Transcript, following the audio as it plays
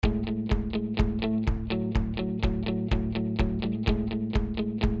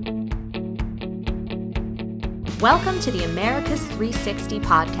Welcome to the Americas 360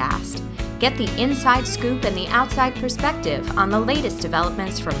 podcast. Get the inside scoop and the outside perspective on the latest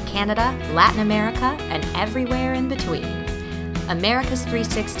developments from Canada, Latin America, and everywhere in between. Americas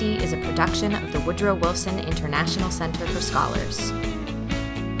 360 is a production of the Woodrow Wilson International Center for Scholars.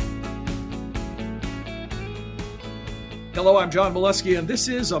 Hello, I'm John Milewski, and this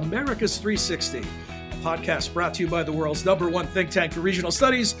is Americas 360, a podcast brought to you by the world's #1 think tank for regional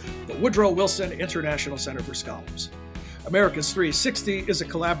studies, the Woodrow Wilson International Center for Scholars. Americas 360 is a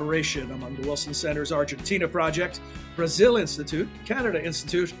collaboration among the Wilson Center's Argentina Project, Brazil Institute, Canada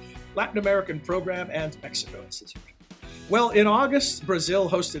Institute, Latin American Program, and Mexico Institute. Well, in August, Brazil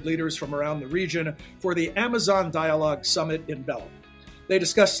hosted leaders from around the region for the Amazon Dialogue Summit in Belém. They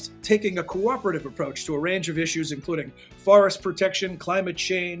discussed taking a cooperative approach to a range of issues, including forest protection, climate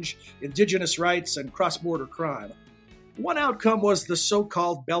change, indigenous rights, and cross-border crime. One outcome was the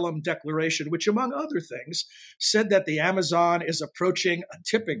so-called Belém Declaration, which, among other things, said that the Amazon is approaching a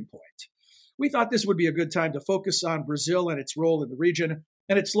tipping point. We thought this would be a good time to focus on Brazil and its role in the region,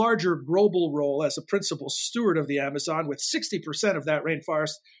 and its larger global role as a principal steward of the Amazon, with 60% of that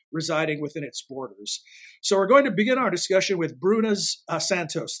rainforest residing within its borders. So we're going to begin our discussion with Bruna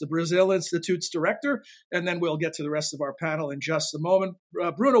Santos, the Brazil Institute's director, and then we'll get to the rest of our panel in just a moment.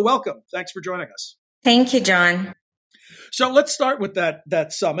 Bruna, welcome. Thanks for joining us. Thank you, John. So let's start with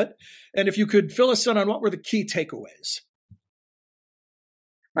that summit, and if you could fill us in on what were the key takeaways.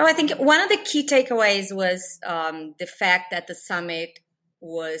 Well, I think one of the key takeaways was the fact that the summit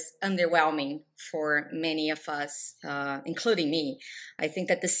was underwhelming for many of us, including me. I think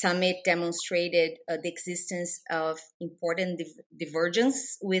that the summit demonstrated the existence of important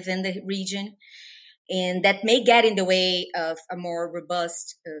divergence within the region, and that may get in the way of a more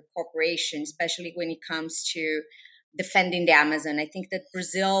robust cooperation, especially when it comes to defending the Amazon. I think that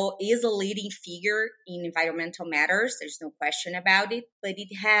Brazil is a leading figure in environmental matters. There's no question about it, but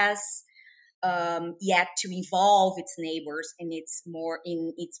it has yet to involve its neighbors in its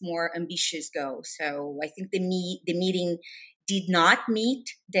more ambitious goals. So I think the meeting did not meet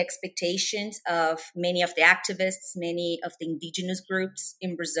the expectations of many of the activists, many of the indigenous groups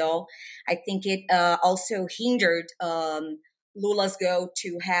in Brazil. I think it also hindered Lula's goal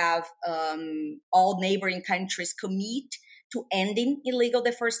to have all neighboring countries commit to ending illegal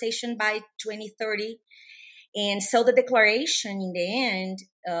deforestation by 2030. And so the declaration in the end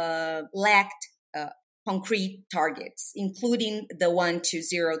lacked concrete targets, including the one to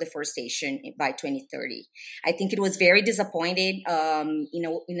zero deforestation by 2030. I think it was very disappointed,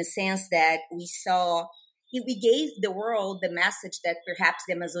 in a sense that we gave the world the message that perhaps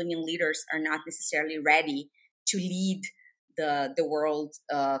the Amazonian leaders are not necessarily ready to lead the world's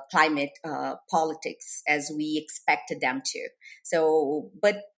climate politics as we expected them to. So,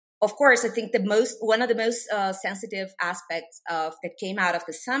 but of course, I think one of the most sensitive aspects that came out of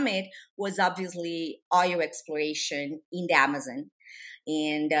the summit was obviously oil exploration in the Amazon.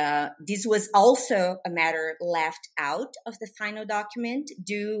 And this was also a matter left out of the final document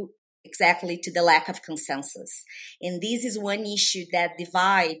due exactly to the lack of consensus. And this is one issue that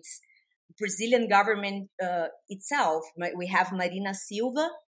divides Brazilian government itself. We have Marina Silva,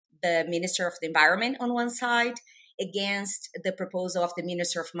 the Minister of the Environment, on one side, against the proposal of the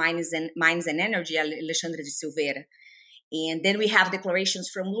Minister of Mines and Energy, Alexandre de Silveira. And then we have declarations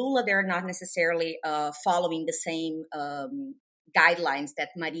from Lula. They're not necessarily following the same guidelines that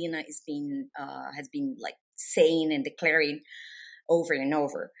Marina has been like saying and declaring over and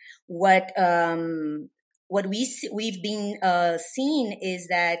over. What we've been seeing is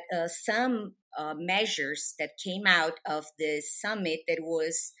that some measures that came out of the summit that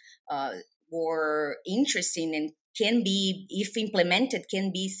were interesting and can be, if implemented,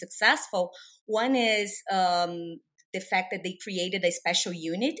 can be successful. One is the fact that they created a special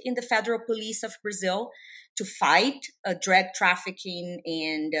unit in the Federal Police of Brazil to fight drug trafficking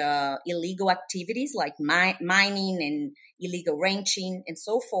and illegal activities like mining and illegal ranching and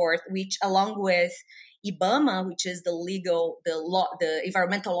so forth, which along with IBAMA, which is the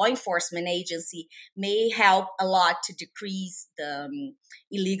environmental law enforcement agency, may help a lot to decrease the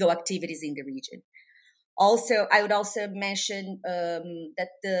illegal activities in the region. Also, I would also mention that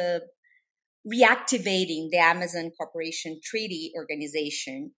the reactivating the Amazon Cooperation Treaty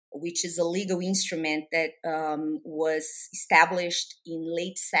Organization, which is a legal instrument that was established in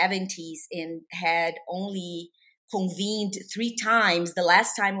late 70s and had only convened 3 times. The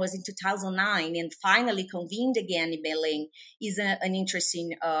last time was in 2009 and finally convened again in Belém, is an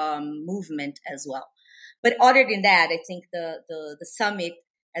interesting movement as well. But other than that, I think the summit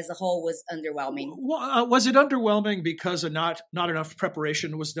as a whole was underwhelming. Was it underwhelming because not enough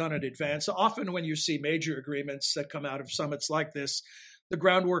preparation was done in advance? Often when you see major agreements that come out of summits like this, the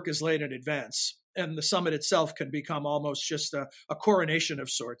groundwork is laid in advance, and the summit itself can become almost just a coronation of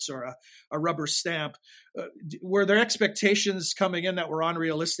sorts or a rubber stamp. Were there expectations coming in that were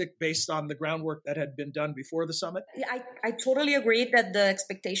unrealistic based on the groundwork that had been done before the summit? I totally agree that the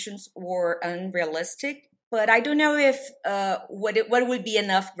expectations were unrealistic. But I don't know if what would be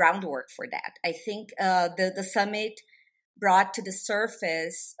enough groundwork for that. I think the summit brought to the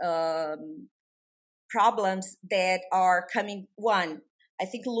surface problems that are coming. One, I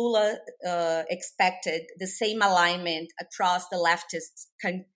think Lula expected the same alignment across the leftist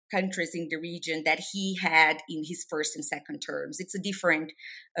countries in the region that he had in his first and second terms. It's a different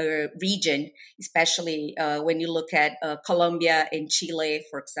region, especially when you look at Colombia and Chile,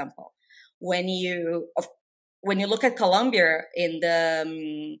 for example. When you look at Colombia in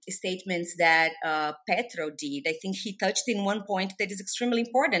the statements that Petro did, I think he touched in one point that is extremely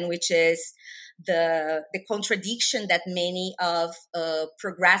important, which is the contradiction that many of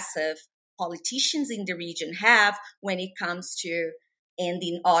progressive politicians in the region have when it comes to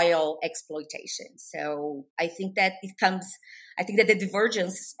ending oil exploitation. So I think that the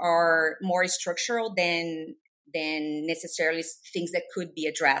divergences are more structural than necessarily things that could be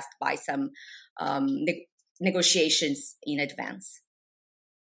addressed by some negotiations in advance.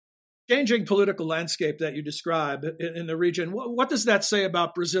 Changing political landscape that you describe in the region, what does that say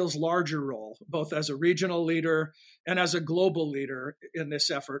about Brazil's larger role, both as a regional leader and as a global leader in this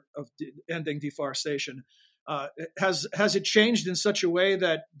effort of ending deforestation? Has it changed in such a way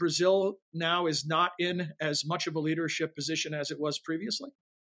that Brazil now is not in as much of a leadership position as it was previously?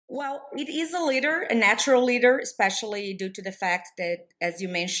 Well, it is a leader, a natural leader, especially due to the fact that, as you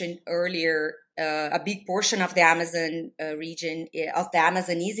mentioned earlier, a big portion of the Amazon region, of the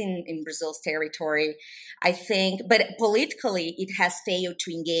Amazon is in Brazil's territory, I think. But politically, it has failed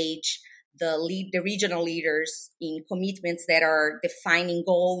to engage the regional leaders in commitments that are defining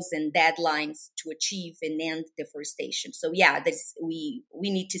goals and deadlines to achieve and end deforestation. So yeah, we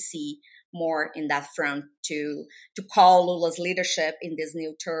need to see more in that front to call Lula's leadership in this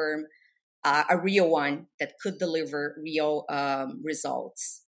new term a real one that could deliver real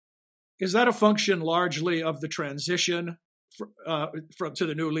results. Is that a function largely of the transition to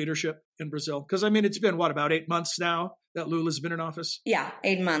the new leadership in Brazil? Because, I mean, it's been, about 8 months now that Lula's been in office? Yeah,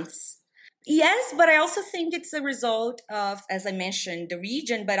 8 months. Yes, but I also think it's a result of, as I mentioned, the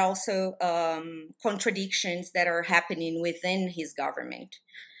region, but also contradictions that are happening within his government.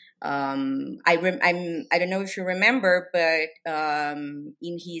 I don't know if you remember, but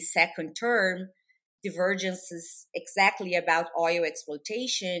in his second term, divergences exactly about oil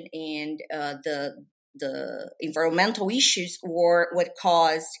exploitation and the environmental issues were what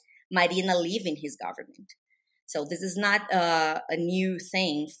caused Marina leaving his government. So this is not a new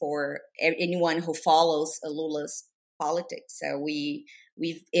thing for anyone who follows Lula's politics. So we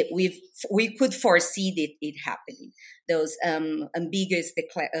could foresee it happening. Those ambiguous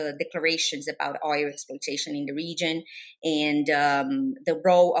declarations about oil exploitation in the region and the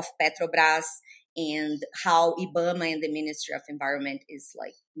role of Petrobras and how IBAMA and the Ministry of Environment is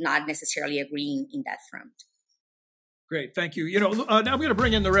not necessarily agreeing in that front. Great, thank you. Now I'm going to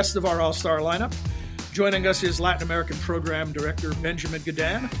bring in the rest of our all-star lineup. Joining us is Latin American Program Director Benjamin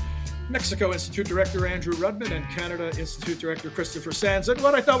Gadan, Mexico Institute Director Andrew Rudman, and Canada Institute Director Christopher Sands. And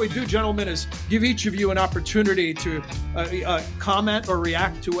what I thought we'd do, gentlemen, is give each of you an opportunity to comment or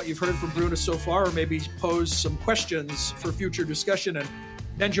react to what you've heard from Bruna so far, or maybe pose some questions for future discussion. And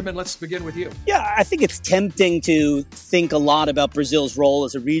Benjamin, let's begin with you. Yeah, I think it's tempting to think a lot about Brazil's role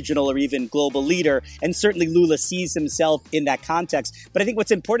as a regional or even global leader, and certainly Lula sees himself in that context. But I think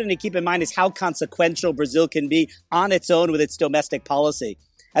what's important to keep in mind is how consequential Brazil can be on its own with its domestic policy.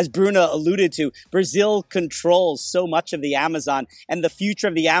 As Bruna alluded to, Brazil controls so much of the Amazon, and the future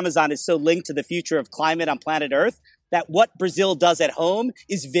of the Amazon is so linked to the future of climate on planet Earth that what Brazil does at home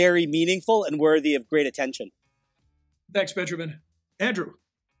is very meaningful and worthy of great attention. Thanks, Benjamin. Andrew.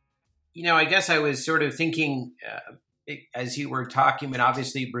 I guess I was sort of thinking as you were talking, but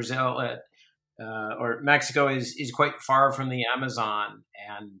obviously Brazil or Mexico is quite far from the Amazon.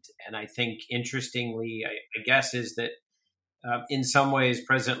 And I think interestingly, I guess, is that in some ways,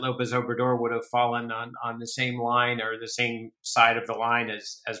 President López Obrador would have fallen on the same line or the same side of the line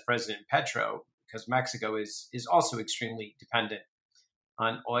as President Petro, because Mexico is also extremely dependent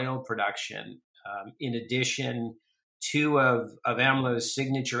on oil production. In addition, two of AMLO's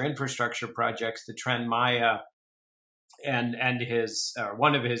signature infrastructure projects, the Tren Maya and his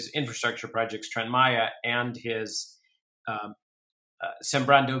one of his infrastructure projects, Tren Maya, and his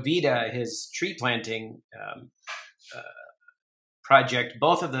Sembrando Vida, his tree planting project,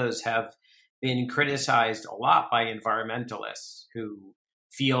 both of those have been criticized a lot by environmentalists who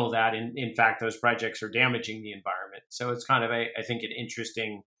feel that, in fact, those projects are damaging the environment. So it's kind of, I think, an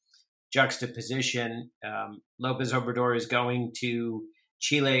interesting juxtaposition. López Obrador is going to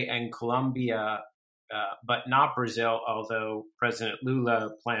Chile and Colombia, but not Brazil, although President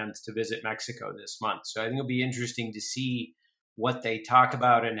Lula plans to visit Mexico this month. So I think it'll be interesting to see what they talk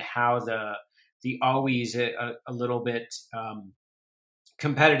about and how the always a little bit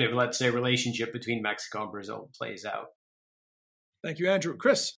competitive, let's say, relationship between Mexico and Brazil plays out. Thank you, Andrew.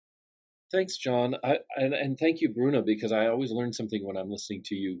 Chris. Thanks, John. And thank you, Bruno, because I always learn something when I'm listening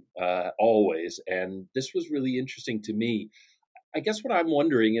to you, always. And this was really interesting to me. I guess what I'm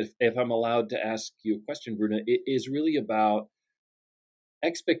wondering, if I'm allowed to ask you a question, Bruno, is really about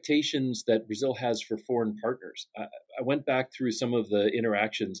expectations that Brazil has for foreign partners. I went back through some of the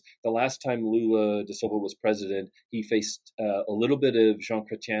interactions. The last time Lula da Silva was president, he faced a little bit of Jean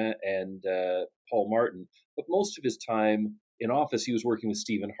Chrétien and Paul Martin, but most of his time in office, he was working with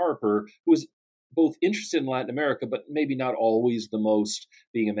Stephen Harper, who was both interested in Latin America, but maybe not always the most,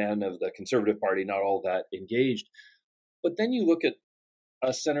 being a man of the Conservative Party, not all that engaged. But then you look at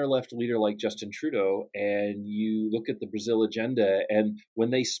a center-left leader like Justin Trudeau, and you look at the Brazil agenda, and when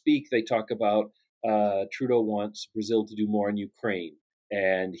they speak, they talk about Trudeau wants Brazil to do more in Ukraine,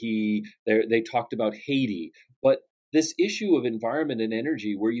 and they talked about Haiti. But this issue of environment and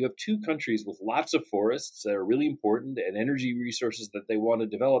energy, where you have two countries with lots of forests that are really important and energy resources that they want to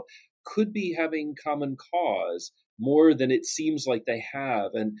develop, could be having common cause more than it seems like they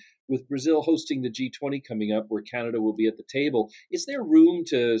have. And with Brazil hosting the G20 coming up, where Canada will be at the table, is there room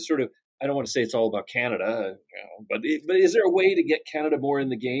to sort of, I don't want to say it's all about Canada, but is there a way to get Canada more in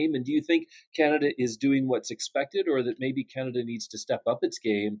the game? And do you think Canada is doing what's expected, or that maybe Canada needs to step up its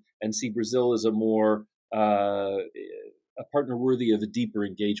game and see Brazil as a more a partner worthy of a deeper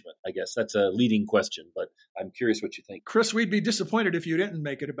engagement? I guess that's a leading question, but I'm curious what you think. Chris, we'd be disappointed if you didn't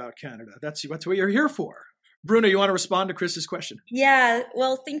make it about Canada. That's what you're here for. Bruno, you want to respond to Chris's question? Yeah,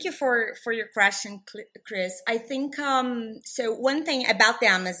 well, thank you for your question, Chris. I think, so one thing about the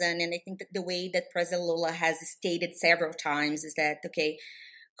Amazon, and I think that the way that President Lula has stated several times is that, okay,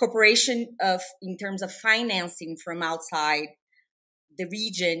 cooperation in terms of financing from outside the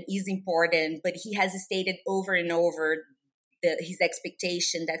region is important, but he has stated over and over his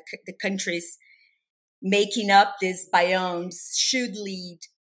expectation that the countries making up these biomes should lead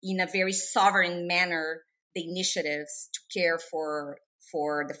in a very sovereign manner the initiatives to care for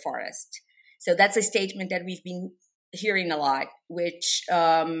the forest. So that's a statement that we've been hearing a lot, which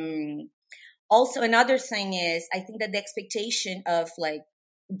also another thing is, I think that the expectation of like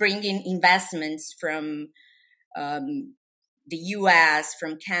bringing investments from the US,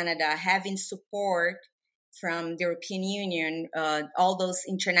 from Canada, having support from the European Union, all those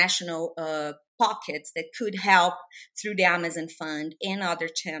international pockets that could help through the Amazon Fund and other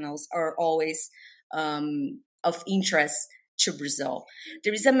channels are always of interest to Brazil.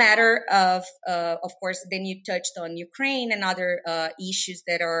 There is a matter of course, then you touched on Ukraine and other issues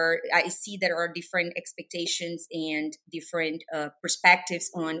that I see that are different expectations and different perspectives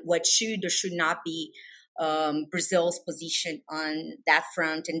on what should or should not be Brazil's position on that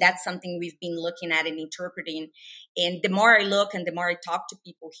front. And that's something we've been looking at and interpreting. And the more I look and the more I talk to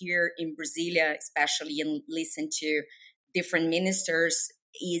people here in Brasilia, especially, and listen to different ministers,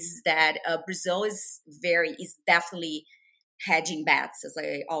 is that Brazil is definitely hedging bets, as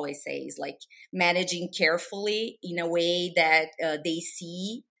I always say, is like managing carefully in a way that they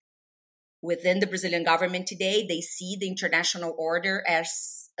see within the Brazilian government today, they see the international order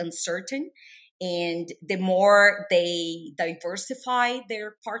as uncertain. And the more they diversify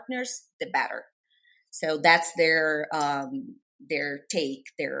their partners, the better. So that's their take,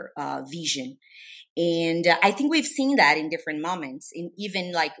 their vision. And I think we've seen that in different moments, in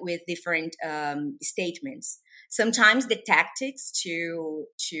even like with different statements. Sometimes the tactics to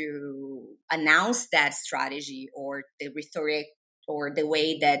announce that strategy or the rhetoric or the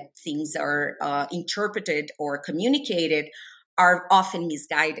way that things are interpreted or communicated are often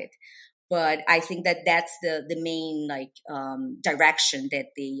misguided. But I think that that's the main direction that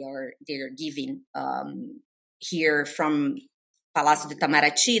they're giving here from Palácio do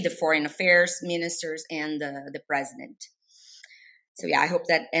Itamaraty, the foreign affairs ministers, and the president. So yeah, I hope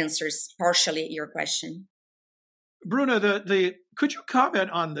that answers partially your question. Bruno, could you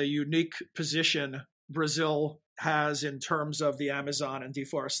comment on the unique position Brazil has in terms of the Amazon and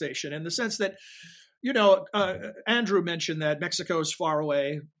deforestation, in the sense that, Andrew mentioned that Mexico is far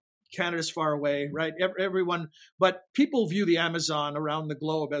away, Canada's far away, right? Everyone, but people view the Amazon around the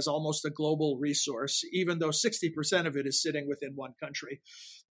globe as almost a global resource, even though 60% of it is sitting within one country.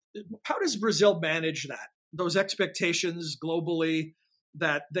 How does Brazil manage that? Those expectations globally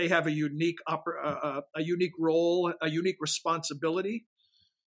that they have a unique role, a unique responsibility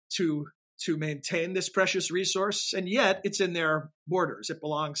to maintain this precious resource, and yet it's in their borders. It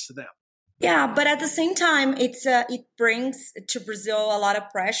belongs to them. Yeah, but at the same time, it brings to Brazil a lot of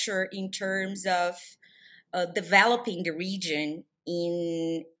pressure in terms of developing the region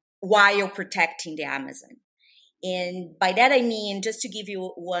while protecting the Amazon. And by that I mean, just to give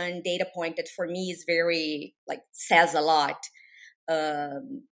you one data point that for me is very says a lot.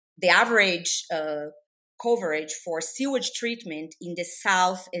 The average coverage for sewage treatment in the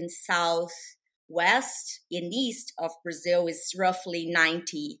south and southwest and east of Brazil is roughly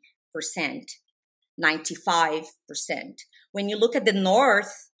 90%, 95%. When you look at the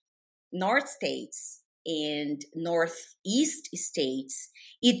north states and northeast states,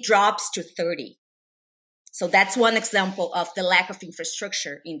 it drops to 30%. So that's one example of the lack of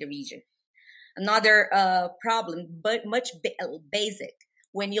infrastructure in the region. Another problem, but much basic,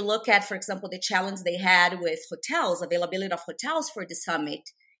 when you look at, for example, the challenge they had with hotels, availability of hotels for the summit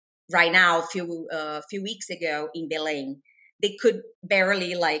right now, a few weeks ago in Belém, they could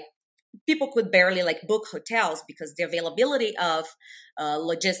barely people could barely book hotels because the availability of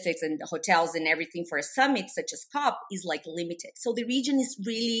logistics and hotels and everything for a summit such as COP is limited. So the region is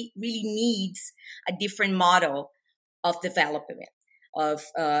really needs a different model of development.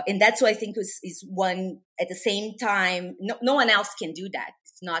 And that's what I think is one at the same time. No one else can do that.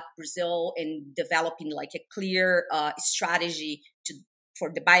 It's not Brazil in developing a clear strategy for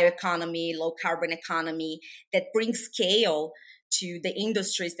the bioeconomy, low carbon economy that brings scale to the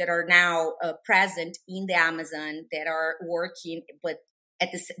industries that are now present in the Amazon that are working, but at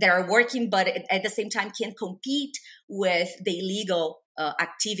the same time can compete with the illegal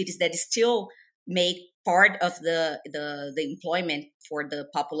activities that still make part of the employment for the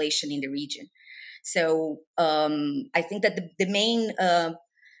population in the region. So I think that the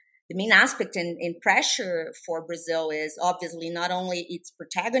main aspect and pressure for Brazil is obviously not only its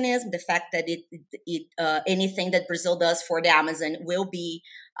protagonism, the fact that anything that Brazil does for the Amazon will be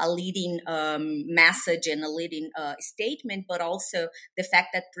a leading message and a leading statement, but also the fact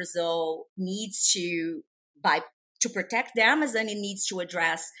that Brazil needs to protect the Amazon, it needs to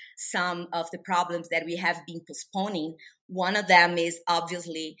address some of the problems that we have been postponing. One of them is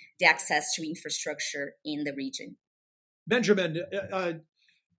obviously the access to infrastructure in the region. Benjamin,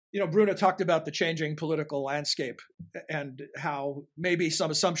 Bruna talked about the changing political landscape and how maybe some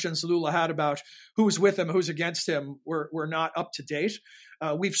assumptions Lula had about who's with him, who's against him were not up to date.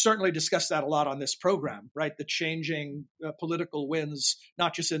 We've certainly discussed that a lot on this program, right? The changing political winds,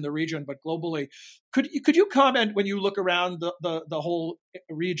 not just in the region, but globally. Could you comment, when you look around the whole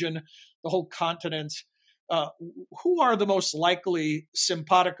region, the whole continent, who are the most likely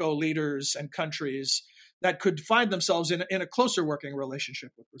simpatico leaders and countries that could find themselves in a closer working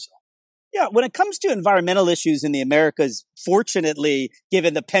relationship with Brazil? Yeah, when it comes to environmental issues in the Americas, fortunately,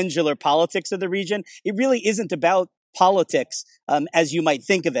 given the pendular politics of the region, it really isn't about politics as you might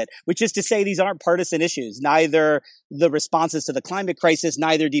think of it, which is to say these aren't partisan issues, neither the responses to the climate crisis,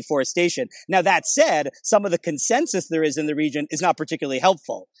 neither deforestation. Now, that said, some of the consensus there is in the region is not particularly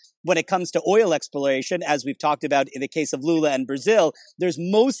helpful. When it comes to oil exploration, as we've talked about in the case of Lula and Brazil, there's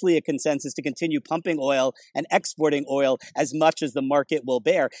mostly a consensus to continue pumping oil and exporting oil as much as the market will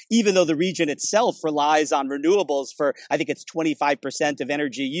bear, even though the region itself relies on renewables for, I think it's 25% of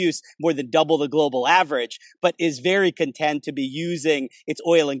energy use, more than double the global average, but is very content to be using its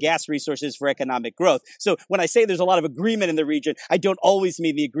oil and gas resources for economic growth. So when I say there's a lot of agreement in the region, I don't always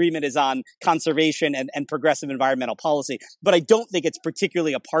mean the agreement is on conservation and progressive environmental policy, but I don't think it's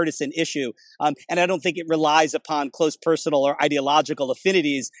particularly a partisan issue. And I don't think it relies upon close personal or ideological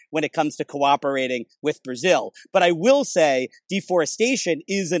affinities when it comes to cooperating with Brazil. But I will say deforestation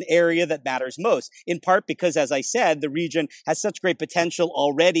is an area that matters most, in part because, as I said, the region has such great potential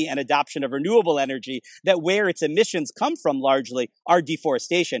already and adoption of renewable energy that where its emissions come from largely are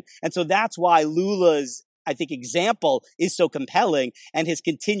deforestation. And so that's why Lula's example is so compelling, and his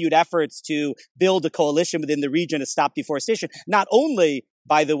continued efforts to build a coalition within the region to stop deforestation, not only,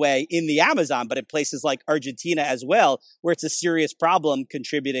 by the way, in the Amazon, but in places like Argentina as well, where it's a serious problem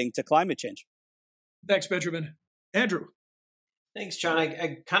contributing to climate change. Thanks, Benjamin. Andrew. Thanks, John.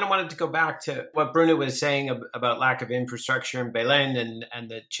 I kind of wanted to go back to what Bruno was saying about lack of infrastructure in Belém and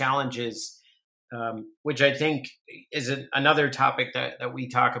the challenges, which I think is another topic that we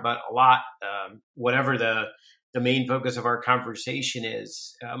talk about a lot, whatever the the main focus of our conversation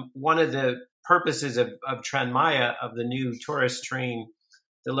is. One of the purposes of Tren Maya, of the new tourist train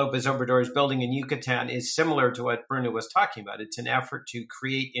that Lopez Obrador is building in Yucatan, is similar to what Bruno was talking about. It's an effort to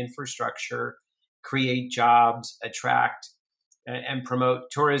create infrastructure, create jobs, attract and promote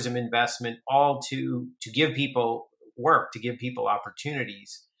tourism investment, all to give people work, to give people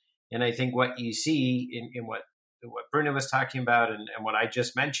opportunities. And I think what you see in what Bruno was talking about and what I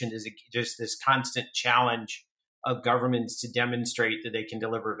just mentioned is just this constant challenge of governments to demonstrate that they can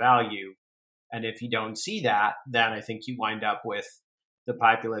deliver value. And if you don't see that, then I think you wind up with the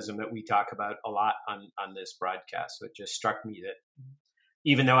populism that we talk about a lot on this broadcast. So it just struck me that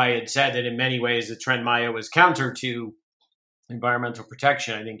even though I had said that in many ways the Tren Maya was counter to environmental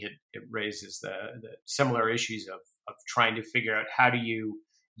protection, I think it raises the similar issues of trying to figure out how do you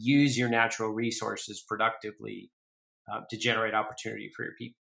use your natural resources productively to generate opportunity for your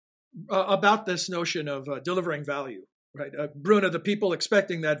people. About this notion of delivering value, right? Bruno, the people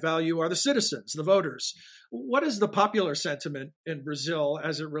expecting that value are the citizens, the voters. What is the popular sentiment in Brazil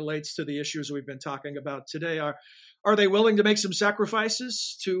as it relates to the issues we've been talking about today? Are they willing to make some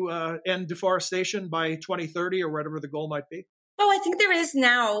sacrifices to end deforestation by 2030 or whatever the goal might be? Oh, I think there is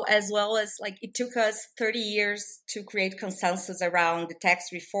now, as well as it took us 30 years to create consensus around the tax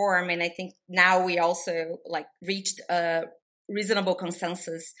reform. And I think now we also reached a reasonable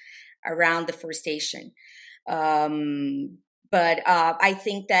consensus around deforestation. But I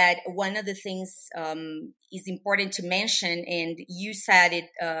think that one of the things is important to mention, and you said it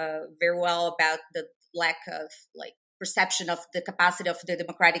very well about the lack of perception of the capacity of the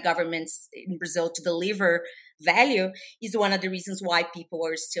democratic governments in Brazil to deliver value, is one of the reasons why people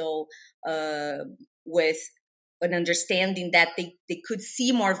are still with an understanding that they could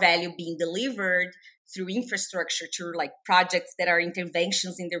see more value being delivered through infrastructure, through projects that are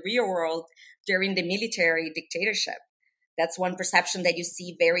interventions in the real world during the military dictatorship. That's one perception that you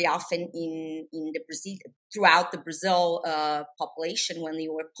see very often in the Brazil, throughout the Brazil population when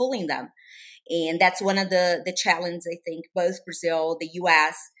you were polling them. And that's one of the challenges I think both Brazil, the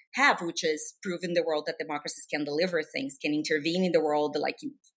US have, which is proving the world that democracies can deliver things, can intervene in the world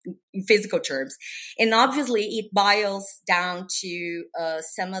in physical terms. And obviously it boils down to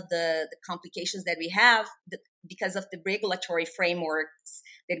some of the complications that we have because of the regulatory frameworks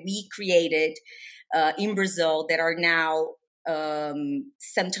that we created in Brazil that are now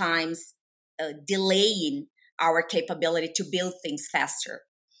sometimes delaying our capability to build things faster.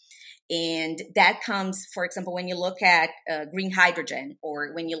 And that comes, for example, when you look at green hydrogen,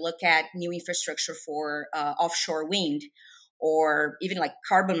 or when you look at new infrastructure for offshore wind, or even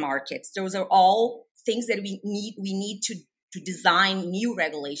carbon markets. Those are all things that we need to design new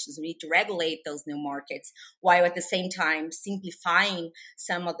regulations. We need to regulate those new markets, while at the same time simplifying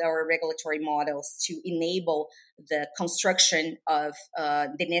some of our regulatory models to enable the construction of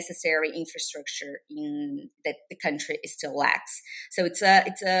the necessary infrastructure that the country still lacks. So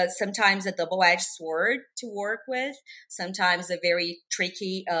it's sometimes a double-edged sword to work with, sometimes a very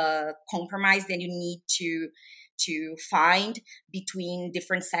tricky compromise that you need to find between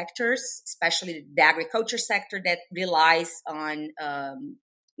different sectors, especially the agriculture sector that relies on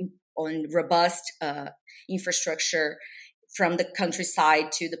robust infrastructure from the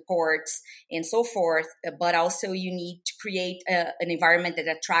countryside to the ports and so forth. But also you need to create an environment that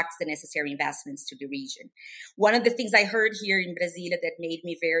attracts the necessary investments to the region. One of the things I heard here in Brasilia that made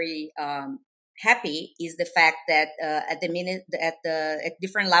me very happy is the fact that at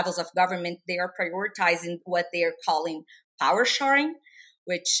different levels of government, they are prioritizing what they are calling power sharing,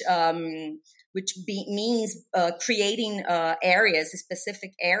 which means creating areas,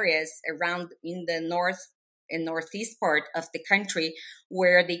 specific areas around in the north and northeast part of the country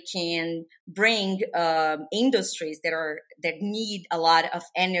where they can bring industries that need a lot of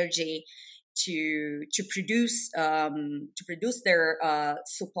energy to produce their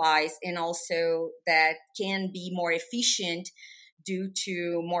supplies, and also that can be more efficient due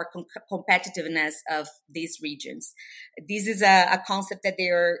to more competitiveness of these regions. This is a concept that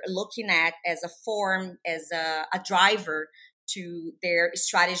they're looking at as a driver to their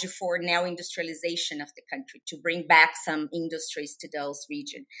strategy for now industrialization of the country, to bring back some industries to those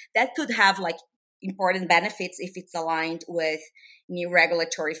regions. That could have important benefits if it's aligned with new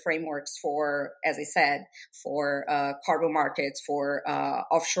regulatory frameworks for, as I said, for carbon markets, for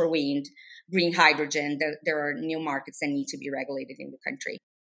offshore wind, green hydrogen. There are new markets that need to be regulated in the country.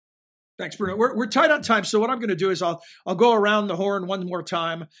 Thanks, Bruno. We're tight on time, so what I'm going to do is I'll go around the horn one more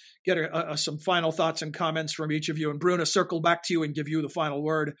time, get some final thoughts and comments from each of you, and Bruno, circle back to you and give you the final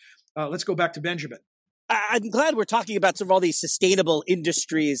word. Let's go back to Benjamin. I'm glad we're talking about sort of all these sustainable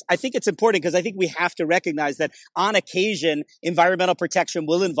industries. I think it's important because I think we have to recognize that on occasion, environmental protection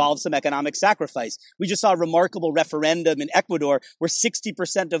will involve some economic sacrifice. We just saw a remarkable referendum in Ecuador where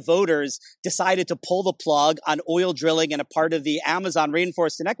 60% of voters decided to pull the plug on oil drilling in a part of the Amazon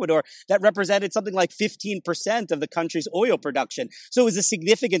rainforest in Ecuador that represented something like 15% of the country's oil production. So it was a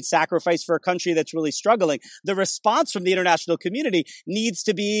significant sacrifice for a country that's really struggling. The response from the international community needs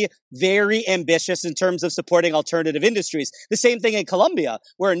to be very ambitious in terms of supporting alternative industries. The same thing in Colombia,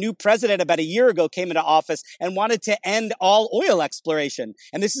 where a new president about a year ago came into office and wanted to end all oil exploration.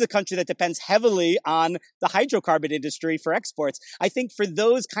 And this is a country that depends heavily on the hydrocarbon industry for exports. I think for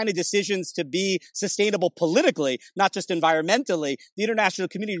those kind of decisions to be sustainable politically, not just environmentally, the international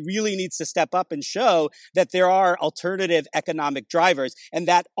community really needs to step up and show that there are alternative economic drivers. And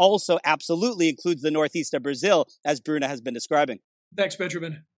that also absolutely includes the northeast of Brazil, as Bruna has been describing. Thanks,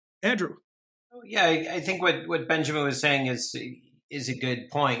 Benjamin. Andrew. Yeah, I think what Benjamin was saying is a good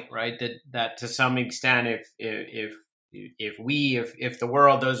point, right? That to some extent, if the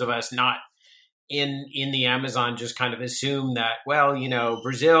world, those of us not in the Amazon, just kind of assume that, well,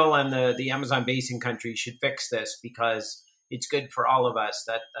 Brazil and the Amazon basin countries should fix this because it's good for all of us.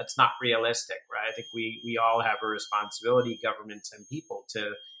 That's not realistic, right? I think we all have a responsibility, governments and people,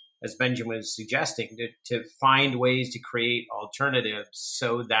 to, as Benjamin was suggesting, to find ways to create alternatives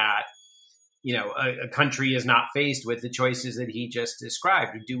so that a country is not faced with the choices that he just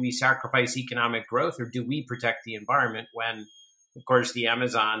described. Do we sacrifice economic growth or do we protect the environment when, of course, the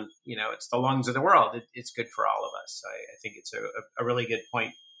Amazon, it's the lungs of the world. It's good for all of us. I think it's a really good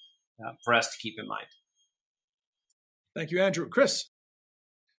point for us to keep in mind. Thank you, Andrew. Chris?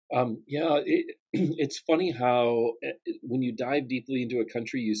 It's funny how when you dive deeply into a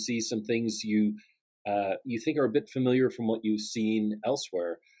country, you see some things you think are a bit familiar from what you've seen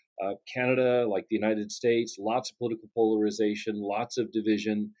elsewhere. Canada, like the United States, lots of political polarization, lots of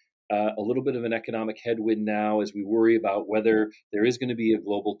division, a little bit of an economic headwind now as we worry about whether there is going to be a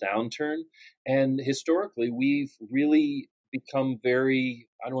global downturn. And historically, we've really become very,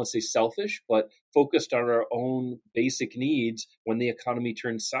 I don't want to say selfish, but focused on our own basic needs when the economy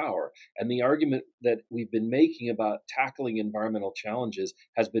turns sour. And the argument that we've been making about tackling environmental challenges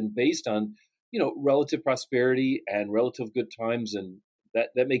has been based on, relative prosperity and relative good times, and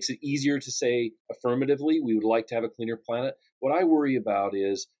that makes it easier to say affirmatively, we would like to have a cleaner planet. What I worry about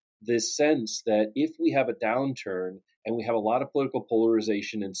is this sense that if we have a downturn and we have a lot of political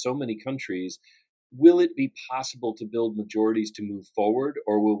polarization in so many countries, will it be possible to build majorities to move forward,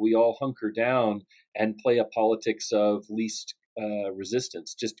 or will we all hunker down and play a politics of least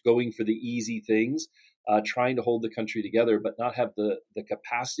resistance, just going for the easy things, trying to hold the country together, but not have the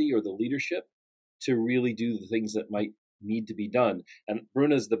capacity or the leadership to really do the things that might need to be done? And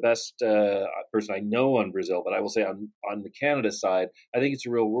Bruna's the best person I know on Brazil, but I will say on the Canada side, I think it's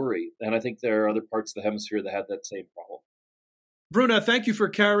a real worry. And I think there are other parts of the hemisphere that have that same problem. Bruna, thank you for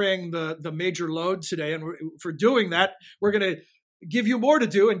carrying the major load today. And for doing that, we're going to give you more to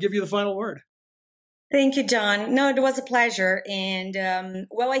do and give you the final word. Thank you, John. No, it was a pleasure. And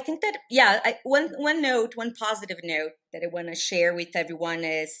I think that, one positive note that I want to share with everyone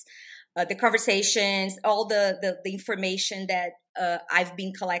is the conversations, all the information that I've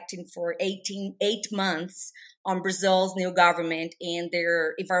been collecting for 8 months on Brazil's new government and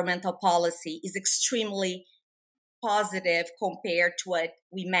their environmental policy is extremely positive compared to what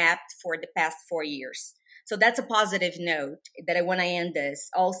we mapped for the past 4 years. So that's a positive note that I want to end this.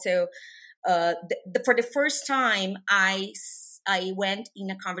 Also, for the first time, I went in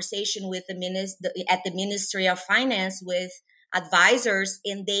a conversation with at the Ministry of Finance with advisors,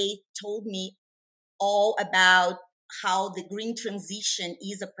 and they told me all about how the green transition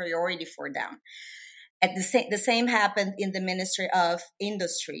is a priority for them. The same happened in the Ministry of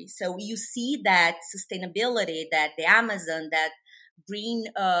Industry. So you see that sustainability, that the Amazon, that green,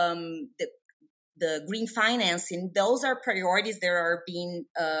 the green financing, those are priorities that are being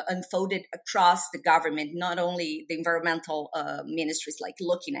unfolded across the government, not only the environmental ministries like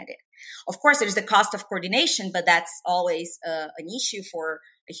looking at it. Of course, there's the cost of coordination, but that's always an issue for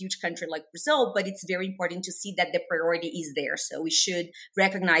a huge country like Brazil, but it's very important to see that the priority is there. So we should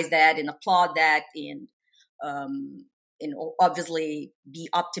recognize that and applaud that and obviously be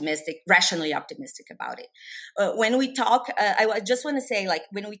rationally optimistic about it. When we talk, I just want to say,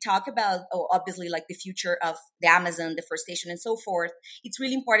 when we talk about, obviously, the future of the Amazon, deforestation, and so forth, it's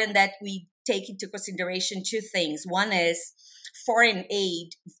really important that we take into consideration two things. One is foreign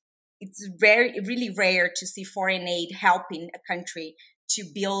aid. It's really rare to see foreign aid helping a country to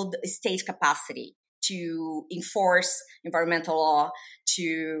build a state capacity, to enforce environmental law,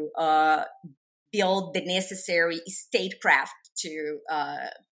 to build the necessary statecraft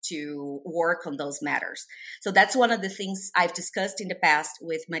to work on those matters. So that's one of the things I've discussed in the past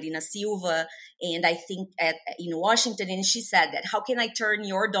with Marina Silva, and I think in Washington, and she said that, how can I turn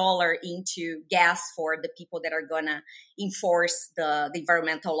your dollar into gas for the people that are going to enforce the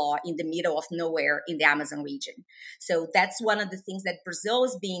environmental law in the middle of nowhere in the Amazon region? So that's one of the things that Brazil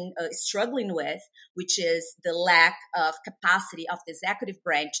has been struggling with, which is the lack of capacity of the executive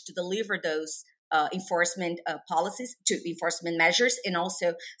branch to deliver those enforcement policies, to enforcement measures, and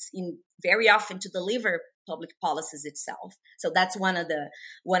also very often to deliver public policies itself. So that's one of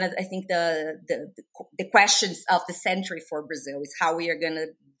I think the questions of the century for Brazil is how we are going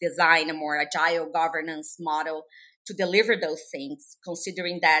to design a more agile governance model to deliver those things,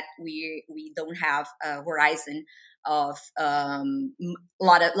 considering that we don't have a horizon of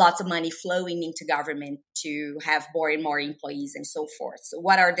lots of money flowing into government to have more and more employees and so forth. So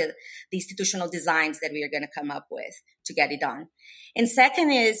what are the institutional designs that we are going to come up with to get it done? And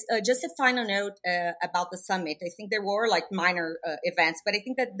second is just a final note about the summit. I think there were like minor events, but I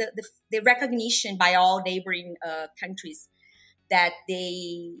think that the recognition by all neighboring countries that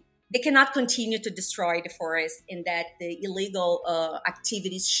they cannot continue to destroy the forest, and that the illegal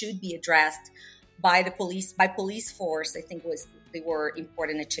activities should be addressed by police force, I think they were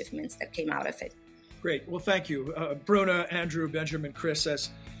important achievements that came out of it. Great. Well, thank you. Bruna, Andrew, Benjamin, Chris,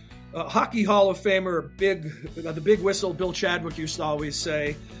 as Hockey Hall of Famer, the big whistle, Bill Chadwick used to always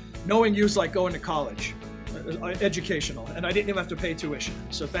say, knowing you is like going to college, educational, and I didn't even have to pay tuition.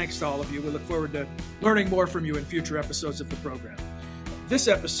 So thanks to all of you. We look forward to learning more from you in future episodes of the program. This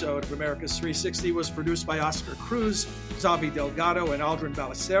episode of America's 360 was produced by Oscar Cruz, Xavi Delgado, and Aldrin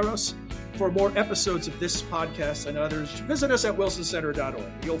Ballesteros. For more episodes of this podcast and others, visit us at wilsoncenter.org.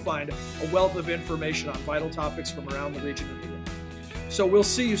 You'll find a wealth of information on vital topics from around the region of the world. So we'll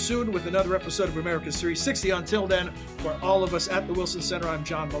see you soon with another episode of America's 360. Until then, for all of us at the Wilson Center, I'm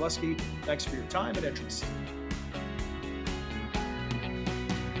John Molesky. Thanks for your time and interest.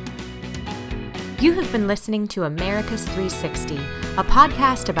 You have been listening to America's 360, a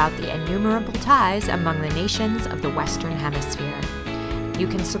podcast about the innumerable ties among the nations of the Western Hemisphere. You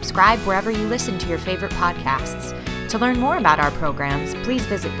can subscribe wherever you listen to your favorite podcasts. To learn more about our programs, please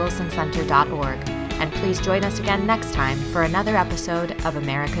visit wilsoncenter.org. And please join us again next time for another episode of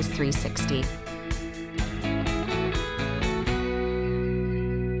America's 360.